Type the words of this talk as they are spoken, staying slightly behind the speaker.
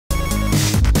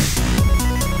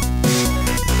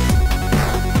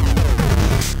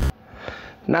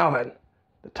Now then,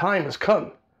 the time has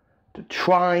come to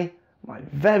try my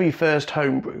very first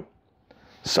homebrew.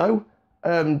 So,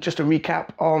 just a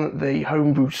recap on the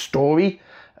homebrew story.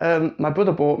 My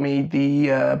brother bought me the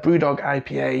Brewdog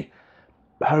IPA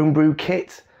homebrew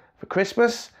kit for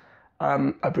Christmas.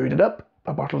 I brewed it up,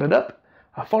 I bottled it up,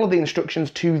 I followed the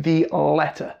instructions to the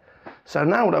letter. So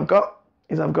now what I've got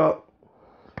is I've got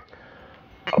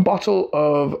a bottle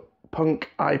of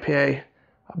Punk IPA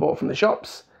I bought from the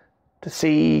shops to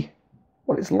see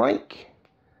what it's like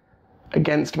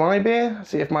against my beer,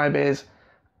 see if my beer's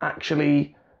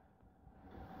actually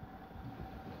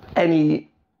any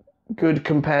good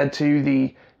compared to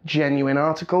the genuine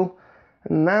article.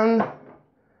 And then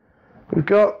we've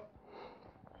got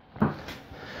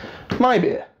my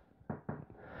beer.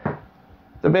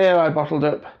 The beer I bottled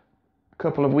up a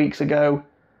couple of weeks ago,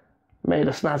 made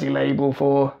a snazzy label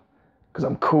for, because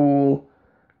I'm cool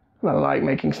and I like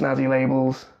making snazzy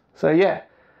labels. So yeah,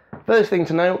 first thing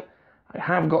to note, I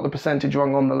have got the percentage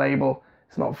wrong on the label.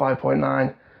 It's not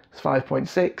 5.9, it's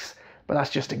 5.6, but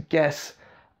that's just a guess.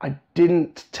 I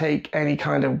didn't take any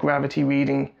kind of gravity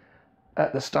reading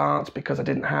at the start because I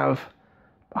didn't have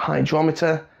a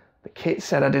hydrometer. The kit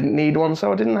said I didn't need one,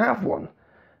 so I didn't have one.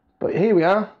 But here we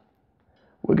are.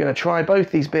 We're going to try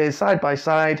both these beers side by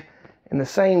side in the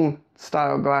same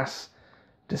style glass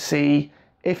to see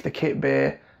if the kit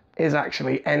beer is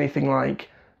actually anything like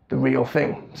the real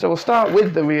thing. So we'll start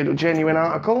with the real genuine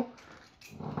article.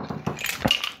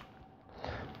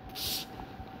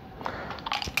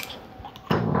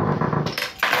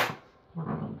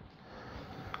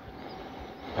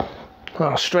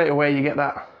 Oh, straight away you get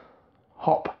that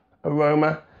hop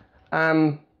aroma.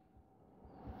 I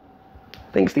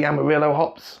think it's the Amarillo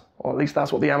hops, or at least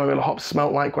that's what the Amarillo hops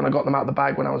smelled like when I got them out of the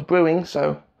bag when I was brewing,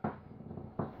 so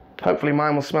hopefully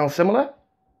mine will smell similar.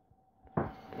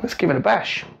 Let's give it a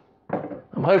bash.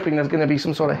 I'm hoping there's going to be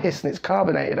some sort of hiss and it's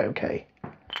carbonated okay.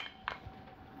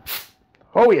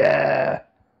 Oh yeah!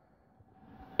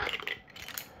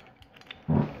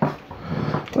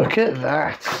 Look at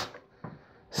that.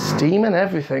 Steam and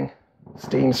everything.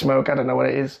 Steam, smoke, I don't know what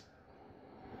it is.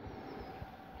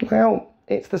 Now,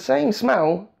 it's the same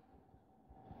smell.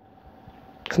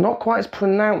 It's not quite as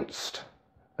pronounced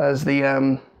as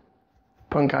the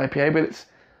Punk IPA, but it's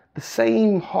the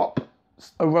same hop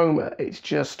aroma. It's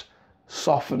just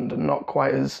softened and not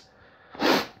quite as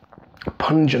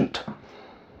pungent.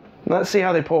 Let's see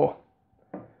how they pour.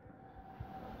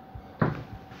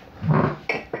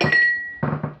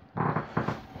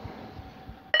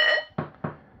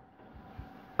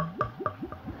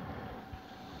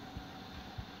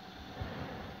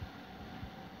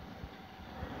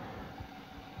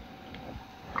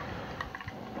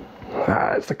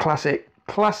 It's the classic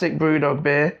Brewdog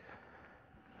beer.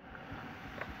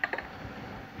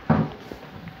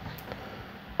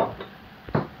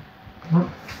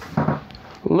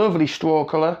 Lovely straw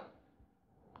colour,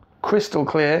 crystal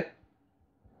clear,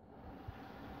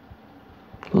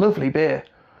 lovely beer.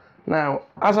 Now,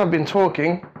 as I've been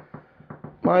talking,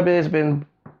 my beer's been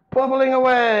bubbling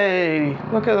away.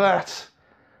 Look at that.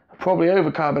 I probably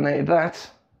overcarbonated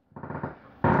that.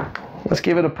 Let's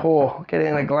give it a pour. Get it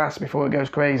in a glass before it goes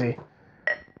crazy.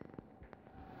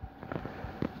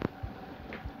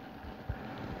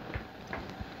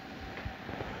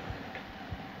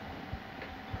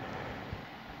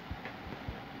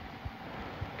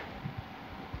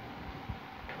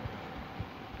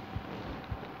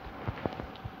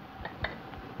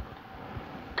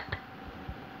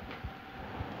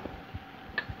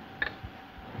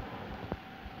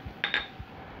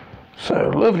 So,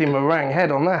 lovely meringue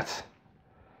head on that.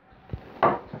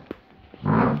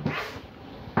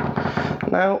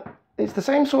 Now, it's the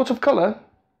same sort of colour.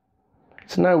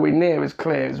 It's nowhere near as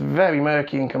clear. It's very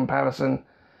murky in comparison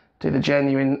to the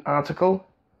genuine article.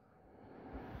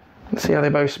 Let's see how they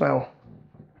both smell.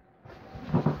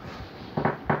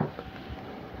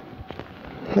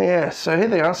 Yeah, so here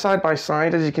they are, side by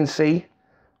side, as you can see.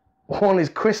 One is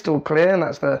crystal clear, and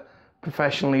that's the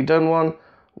professionally done one.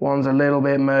 One's a little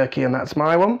bit murky, and that's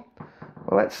my one.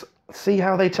 Well, let's see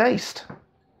how they taste.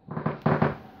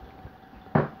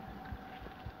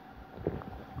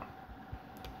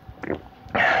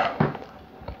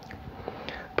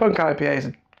 Punk IPA is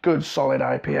a good, solid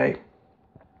IPA.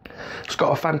 It's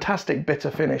got a fantastic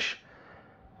bitter finish.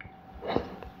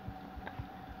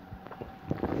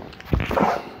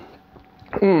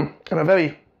 And a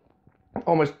very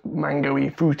almost mango-y,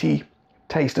 fruity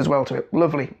taste as well to it.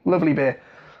 Lovely, lovely beer.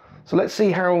 So let's see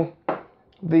how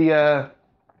the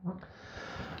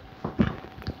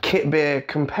kit beer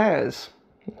compares.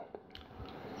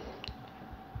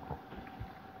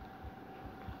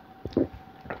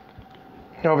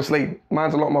 Obviously,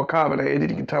 mine's a lot more carbonated.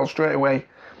 You can tell straight away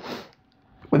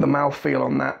with the mouthfeel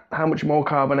on that how much more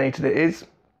carbonated it is.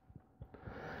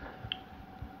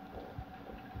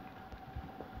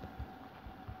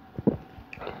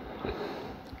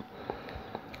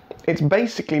 It's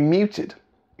basically muted.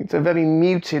 It's a very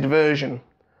muted version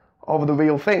of the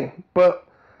real thing, but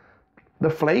the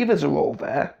flavours are all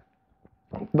there.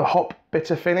 The hop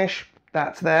bitter finish,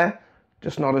 that's there,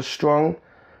 just not as strong.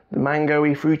 The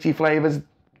mango-y, fruity flavours,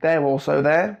 they're also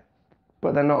there,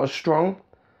 but they're not as strong.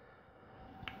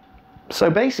 So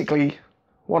basically,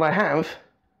 what I have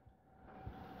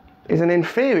is an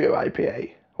inferior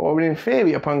IPA, or an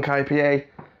inferior Punk IPA,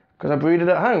 because I brewed it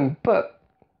at home. But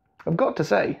I've got to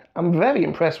say, I'm very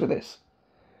impressed with this.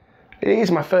 It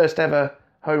is my first ever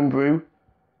homebrew,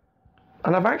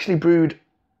 and I've actually brewed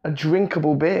a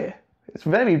drinkable beer. It's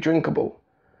very drinkable.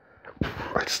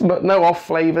 It's no off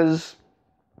flavours.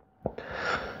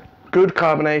 Good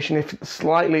carbonation, if it's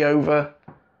slightly over.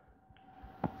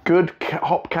 Good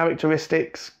hop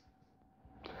characteristics.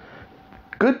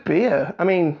 Good beer. I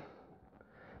mean,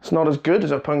 it's not as good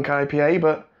as a Punk IPA,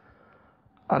 but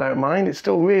I don't mind. It's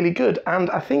still really good. And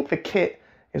I think the kit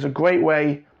is a great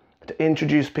way to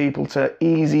introduce people to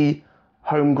easy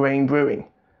home grain brewing.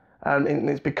 And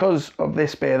it's because of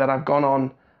this beer that I've gone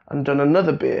on and done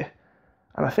another beer.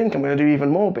 And I think I'm going to do even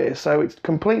more beers. So it's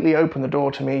completely opened the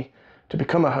door to me to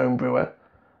become a home brewer.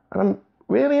 And I'm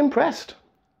really impressed.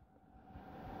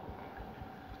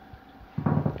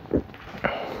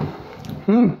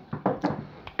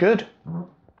 Good.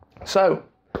 So,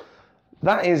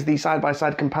 that is the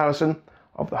side-by-side comparison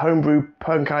of the homebrew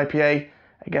Punk IPA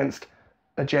against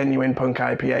a genuine Punk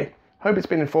IPA. Hope it's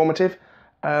been informative.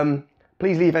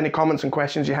 Please leave any comments and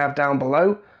questions you have down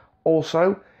below.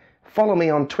 Also, follow me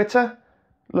on Twitter,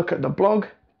 look at the blog,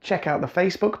 check out the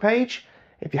Facebook page.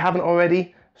 If you haven't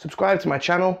already, subscribe to my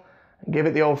channel and give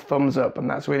it the old thumbs up, and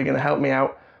that's really going to help me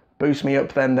out, boost me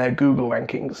up then their Google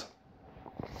rankings.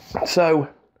 So,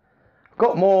 I've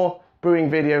got more brewing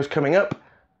videos coming up.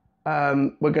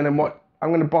 I'm going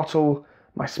to bottle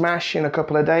my smash in a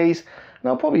couple of days, and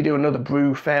I'll probably do another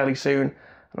brew fairly soon,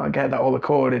 and I'll get that all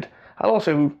recorded. I'll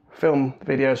also film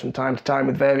videos from time to time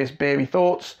with various beery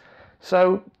thoughts.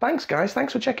 So, thanks guys,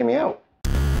 thanks for checking me out.